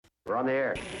We're on the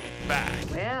air. Back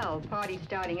Well, party's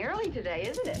starting early today,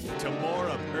 isn't it? to more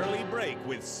of Early Break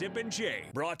with Sip and Jay.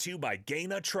 Brought to you by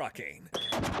Gaina Trucking.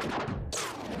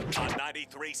 On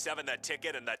 93.7 The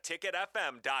Ticket and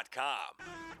theticketfm.com.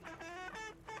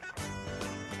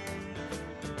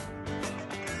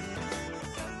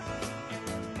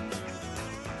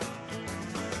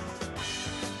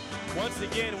 Once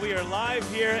again, we are live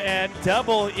here at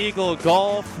Double Eagle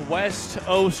Golf, West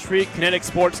O Street, Kinetic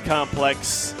Sports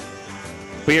Complex.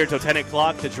 We are till 10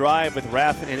 o'clock. The drive with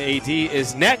Raff and AD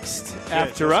is next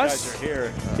after us. Guys are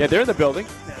here. Yeah, they're in the building.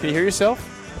 Can you hear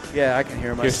yourself? Yeah, I can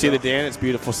hear myself. Hear Steely Dan. It's a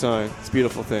beautiful sign. It's a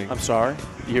beautiful thing. I'm sorry?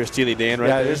 You hear Steely Dan right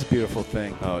Yeah, there? it is a beautiful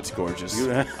thing. Oh, it's gorgeous.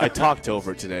 I talked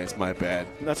over it today. It's my bad.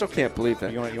 That's okay. I can't believe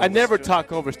that. You want I never to-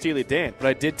 talk over Steely Dan, but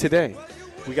I did today.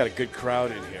 We got a good crowd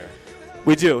in here.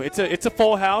 We do. It's a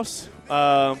full house.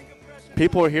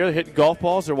 People are here. They're hitting golf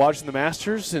balls. They're watching the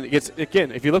Masters. And it's,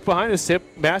 again, if you look behind us,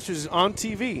 Masters is on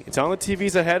TV. It's on the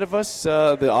TVs ahead of us.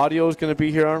 The audio is going to be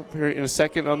here in a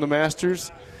second on the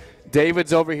Masters.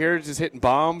 David's over here just hitting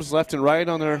bombs left and right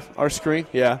on our screen.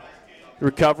 Yeah.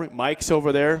 Recovering. Mike's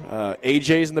over there.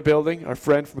 AJ's in the building, our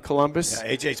friend from Columbus.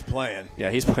 Yeah, AJ's playing. Yeah,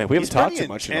 he's playing. We haven't talked too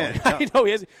much about it. I know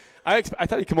he has. I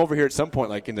thought he'd come over here at some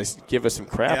point, like, and just give us some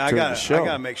crap during the show. I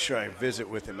got to make sure I visit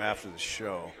with him after the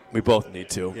show. We both need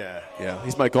to. Yeah. Yeah.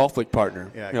 He's my golf league partner.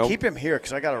 Yeah, You know, keep him here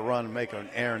because I got to run and make an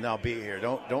errand. I'll be here.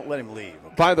 Don't let him leave.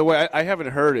 Okay? By the way, I haven't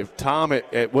heard if Tom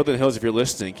at Woodland Hills, if you're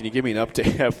listening, can you give me an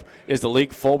update? Is the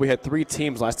league full? We had 3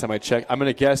 teams last time I checked. I'm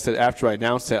going to guess that after I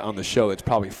announced that on the show, it's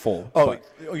probably full. Oh, But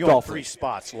you golf have 3 league.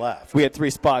 spots left. We had 3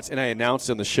 spots, and I announced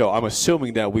it on the show. I'm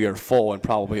assuming that we are full and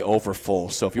probably over full.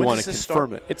 So if you When want to does this confirm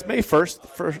start? it, it's May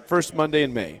 1st, first Monday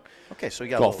in May. Okay, so you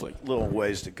got Golf a league. little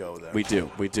ways to go there. We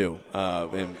do.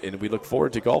 And we look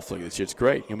forward to golf league this year. It's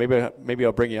great. You know, maybe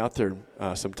I'll bring you out there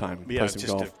sometime and Yeah, play some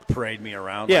just golf. to parade me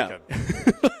around. Yeah.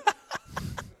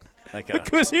 Like a Look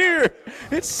who's here.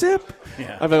 It's Sip.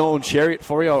 Yeah. I have my own chariot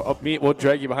for you. We'll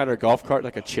drag you behind our golf cart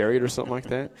like a chariot or something like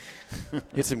that.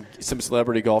 Get some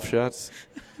celebrity golf shots.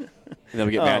 And then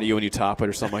we get mad at you when you top it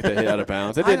or something like that. Hit out of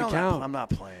bounds. That didn't count. I'm not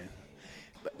playing.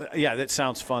 But, yeah, that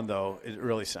sounds fun though. It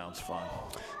really sounds fun.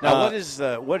 Now,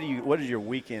 what are your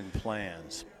weekend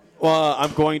plans? Well,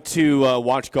 I'm going to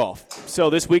watch golf. So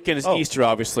this weekend is Easter,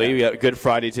 obviously. We got Good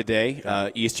Friday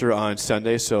today, Easter on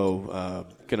Sunday. So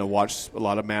going to watch a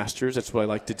lot of Masters. That's what I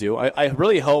like to do. I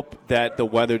really hope that the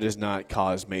weather does not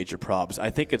cause major problems.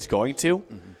 I think it's going to.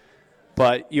 Mm-hmm.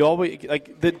 But you always,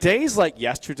 like, the days like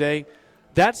yesterday,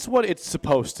 that's what it's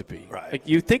supposed to be. Right. Like,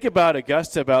 you think about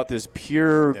Augusta, about this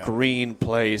pure green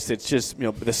place. It's just,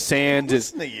 the sand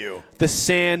is. Listen to you. The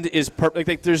sand is perfect.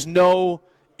 Like, there's no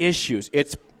issues.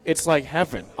 It's like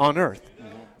heaven on earth.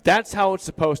 Mm-hmm. That's how it's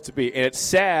supposed to be. And it's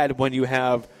sad when you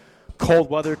have cold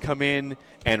weather come in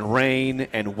and rain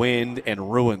and wind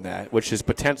and ruin that, which is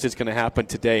potentially going to happen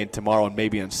today and tomorrow and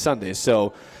maybe on Sunday.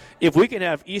 So if we can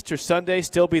have Easter Sunday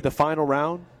still be the final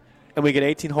round and we get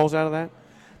 18 holes out of that,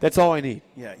 that's all I need.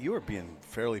 Yeah, you were being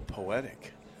fairly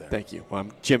poetic there. Thank you. Well,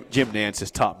 Jim Nance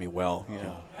has taught me well.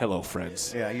 Yeah. Hello,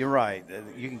 friends. Yeah, you're right.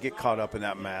 You can get caught up in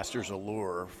that Masters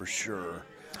allure for sure.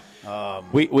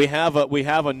 We have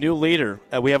a new leader.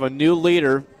 We have a new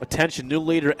leader. Attention, new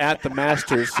leader at the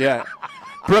Masters. Yeah,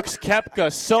 Brooks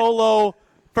Koepka, solo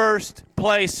first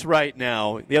place right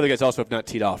now. The other guys also have not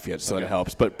teed off yet, so that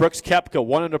helps. But Brooks Koepka,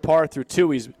 1 under par through 2.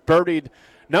 He's birdied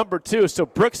number 2. So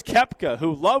Brooks Koepka,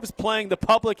 who loves playing the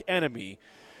public enemy,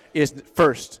 is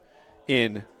first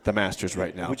in the Masters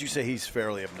right now. Would you say he's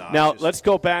fairly obnoxious? Now let's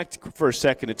go back for a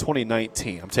second to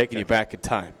 2019. I'm taking you back in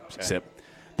time, Sip.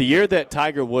 The year that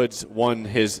Tiger Woods won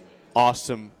his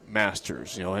awesome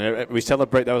Masters, and we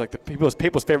celebrate, that was like people's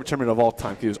favorite tournament of all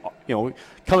time. He was,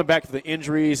 coming back from the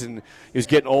injuries and he was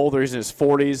getting older. He's in his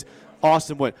 40s.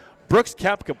 Awesome win. Brooks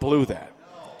Koepka blew that.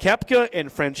 Koepka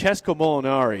and Francesco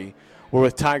Molinari were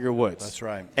with Tiger Woods. That's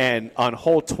right. And on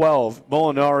hole 12,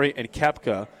 Molinari and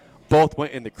Koepka both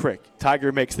went in the creek.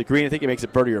 Tiger makes the green. I think he makes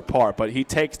it birdie or par, but he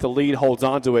takes the lead, holds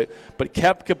on to it. But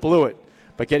Koepka blew it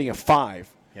by getting a 5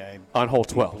 on hole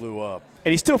 12. He blew up.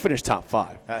 And he still finished top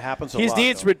 5. That happens a He lot.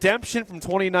 needs though. redemption from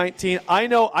 2019. I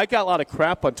know I got a lot of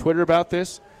crap on Twitter about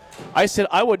this. I said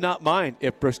I would not mind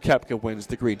if Brooks Koepka wins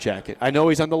the green jacket. I know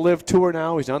he's on the LIV Tour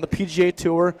now. He's on the PGA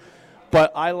Tour.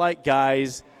 But I like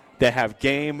guys that have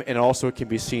game and also can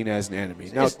be seen as an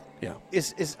enemy. Now,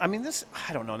 This,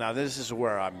 I don't know. Now, this is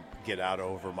where I get out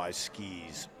over my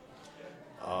skis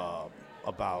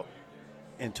about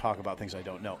and talk about things I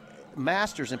don't know.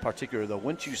 Masters in particular, though,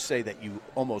 wouldn't you say that you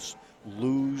almost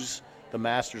lose the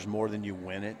Masters more than you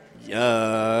win it?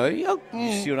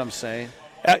 You see what I'm saying?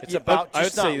 It's about I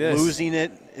just would not say this. losing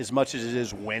it as much as it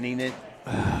is winning it.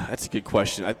 That's a good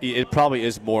question. It probably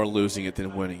is more losing it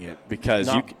than winning it because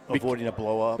avoiding a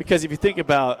blow up. Because if you think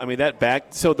about,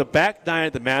 the back nine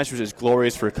at the Masters is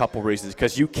glorious for a couple reasons.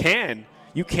 Because you can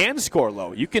score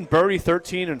low. You can birdie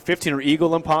 13 and 15 or eagle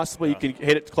them possibly. You can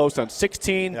hit it close on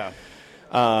 16. Yeah.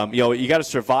 You got to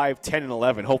survive 10 and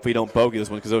 11. Hopefully you don't bogey this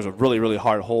one because those are really, really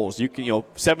hard holes. You can,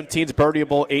 17 is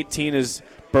birdieable, 18 is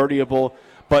birdieable,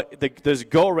 but the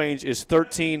go range is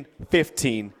 13,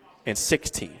 15, and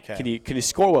 16. Okay. Can you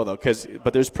score well though?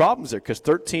 But there's problems there because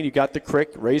 13 you got the creek.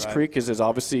 Rays Creek is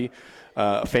obviously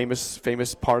a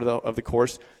famous part of the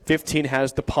course. 15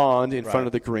 has the pond in front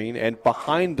of the green and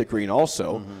behind the green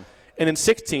also. Mm-hmm. And then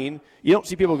 16, you don't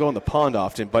see people go in the pond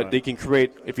often, but they can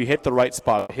create, if you hit the right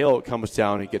spot, a hill, it comes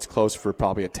down and it gets close for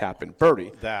probably a tap and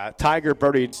birdie. Tiger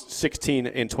birdied 16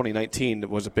 in 2019.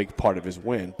 That was a big part of his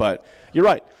win. But you're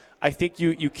right. I think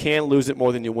you can lose it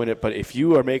more than you win it, but if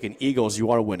you are making eagles,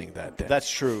 you are winning that day. That's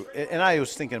true. And I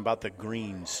was thinking about the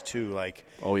greens, too. Like,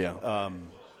 John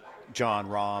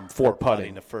Rahm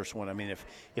four-putting the first one. I mean,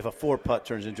 if a four-putt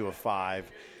turns into a five,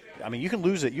 I mean, you can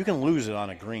lose it. You can lose it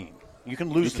on a green. You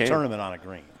can lose the tournament on a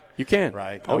green. You can.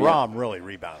 Right? Rahm really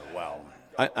rebounded well.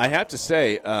 I have to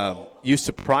say, you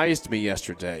surprised me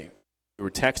yesterday. We were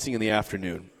texting in the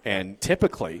afternoon, and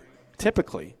typically,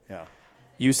 yeah.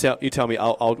 You tell me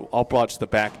I'll watch the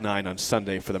back nine on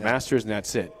Sunday for the Masters, and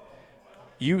that's it.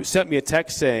 You sent me a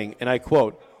text saying, and I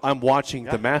quote, "I'm watching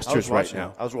the Masters right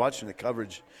now." I was watching the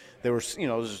coverage. There was,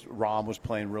 Rahm was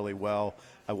playing really well.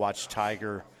 I watched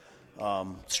Tiger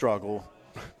struggle.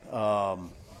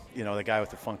 The guy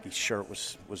with the funky shirt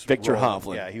was Victor rolling.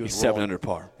 Hovland. Yeah, he's 7 under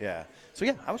par. Yeah. So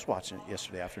I was watching it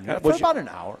yesterday afternoon for about an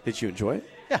hour. Did you enjoy it?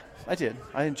 Yeah, I did.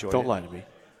 I enjoyed it. Don't lie to me.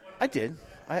 I did.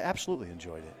 I absolutely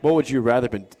enjoyed it. What would you rather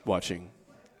been watching?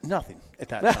 Nothing at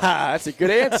that time. That's a good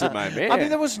answer, my man. I mean,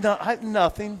 there was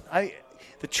nothing.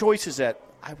 The choices that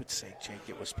I would say, Jake,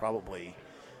 it was probably,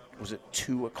 was it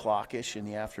 2 o'clock-ish in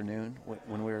the afternoon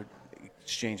when we were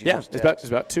exchanging those texts? It's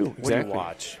about 2. Exactly. What do you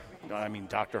watch? I mean,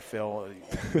 Dr. Phil.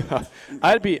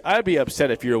 I'd be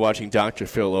upset if you were watching Dr.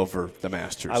 Phil over the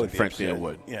Masters. Frankly, I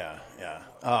would. Yeah.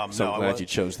 I'm glad you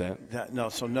chose that.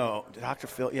 No, Dr.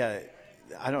 Phil,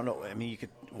 I don't know. I mean, you could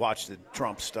watch the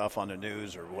Trump stuff on the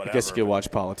news or whatever. I guess you could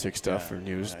watch politics stuff or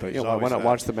news, but why not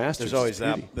watch the Masters?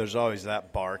 There's always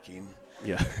that barking.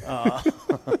 Yeah.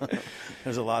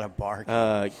 There's a lot of barking.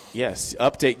 Yes.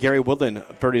 Update, Gary Woodland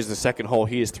birdies the second hole.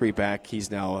 He is 3 back.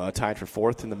 He's now tied for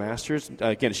 4th in the Masters.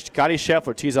 Again, Scotty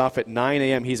Scheffler tees off at 9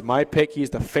 a.m. He's my pick. He's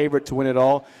the favorite to win it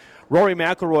all. Rory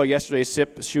McIlroy yesterday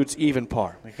shoots even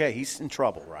par. Okay, he's in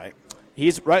trouble, right?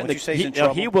 He's right.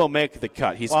 He will make the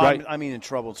cut. He's right. I mean, in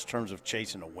trouble in terms of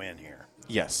chasing a win here.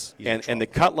 Yes, and the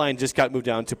cut line just got moved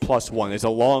down to +1. There's a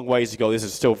long ways to go. This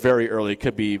is still very early. It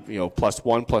could be +1,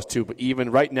 +2, but even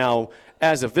right now,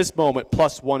 as of this moment,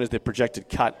 +1 is the projected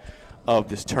cut of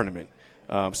this tournament.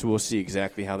 So we'll see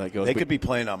exactly how that goes. They could be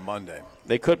playing on Monday.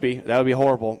 They could be. That would be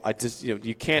horrible.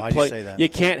 You can't Why'd play. You say that? You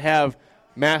can't have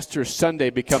Masters Sunday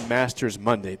become Masters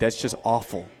Monday. That's just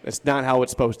awful. That's not how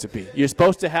it's supposed to be. You're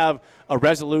supposed to have a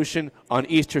resolution on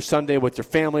Easter Sunday with your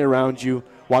family around you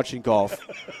watching golf.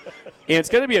 And it's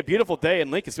going to be a beautiful day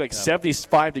in Lincoln. It's like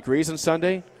 75 degrees on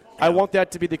Sunday. Yeah. I want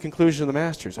that to be the conclusion of the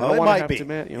Masters. Well, I don't it want might to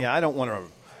have be. to, I don't want to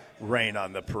rain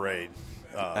on the parade.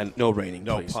 And no raining,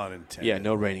 no please. No pun intended. Yeah,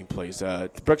 no raining, please.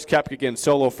 Brooks Koepka again,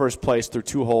 solo first place through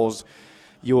 2 holes.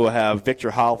 You will have Victor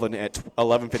Hovland at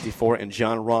 11:54 and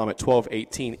John Rahm at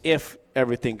 12:18 if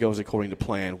everything goes according to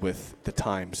plan with the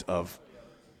times of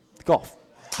golf.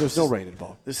 There's no rain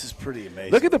involved. This is pretty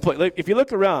amazing. Look at the play. If you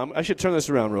look around, I should turn this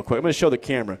around real quick. I'm going to show the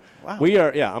camera. Wow.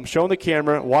 I'm showing the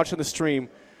camera, watching the stream.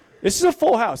 This is a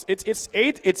full house. It's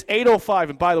 8:05,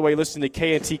 and by the way, listen to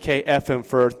KNTK FM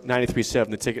for 93.7,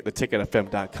 the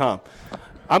ticketfm.com.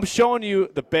 I'm showing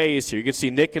you the bays here. You can see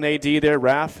Nick and AD there.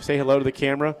 Raff, say hello to the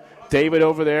camera. David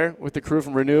over there with the crew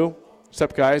from Renew. What's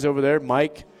up, guys, over there?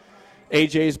 Mike.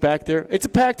 AJ's back there. It's a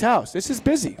packed house. This is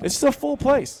busy. This is a full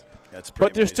place.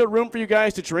 But there's still room for you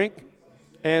guys to drink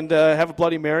and have a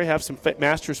Bloody Mary, have some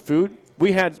Masters food.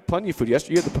 We had plenty of food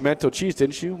yesterday. You had the pimento cheese,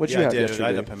 didn't you? What'd you have yesterday? I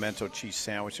had a pimento cheese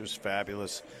sandwich. It was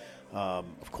fabulous.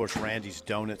 Of course, Randy's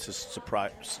Donuts has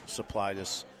supplied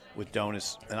us with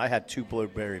donuts. And I had 2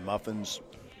 blueberry muffins.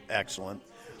 Excellent.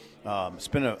 It's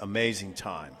been an amazing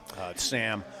time.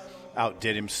 Sam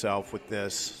outdid himself with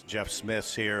this. Jeff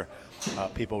Smith's here.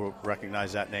 People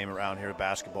recognize that name around here,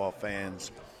 basketball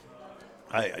fans.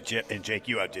 And Jake,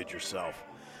 you outdid yourself.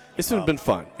 This has been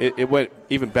fun. It went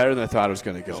even better than I thought it was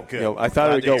going to go. Good. I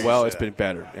thought it would go well. It's been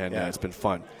better, and it's been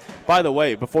fun. By the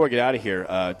way, before we get out of here,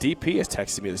 DP has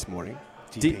texted me this morning.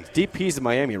 DP's in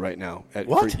Miami right now.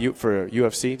 What? For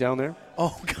UFC down there.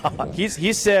 Oh, God.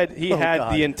 He said he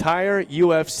had the entire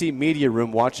UFC media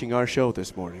room watching our show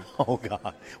this morning. Oh,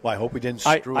 God. Well, I hope we didn't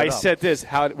screw it up. I said this.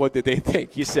 What did they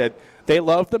think? He said they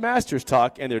love the Masters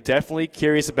talk, and they're definitely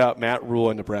curious about Matt Rule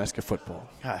and Nebraska football.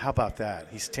 God, how about that?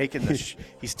 He's taking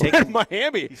he's taking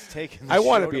Miami. He's taking the I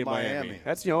want show to be in Miami.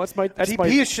 That's my.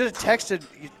 DP should have texted.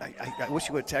 I wish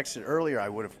you would have texted earlier. I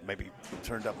would have maybe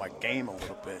turned up my game a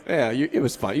little bit. Yeah, it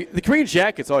was fun. The green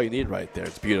jacket's all you need right there.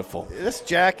 It's beautiful. This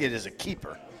jacket is a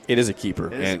keeper. It is a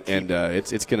keeper, and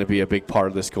it's going to be a big part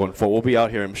of this going forward. We'll be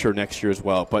out here, I'm sure, next year as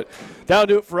well. But that'll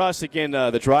do it for us. Again,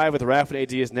 the Drive with Raff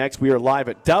AD is next. We are live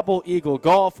at Double Eagle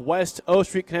Golf, West O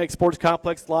Street Connect Sports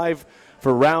Complex, live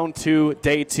for round 2,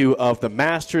 day 2 of the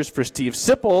Masters. For Steve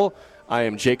Sipple, I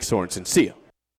am Jake Sorensen. See you.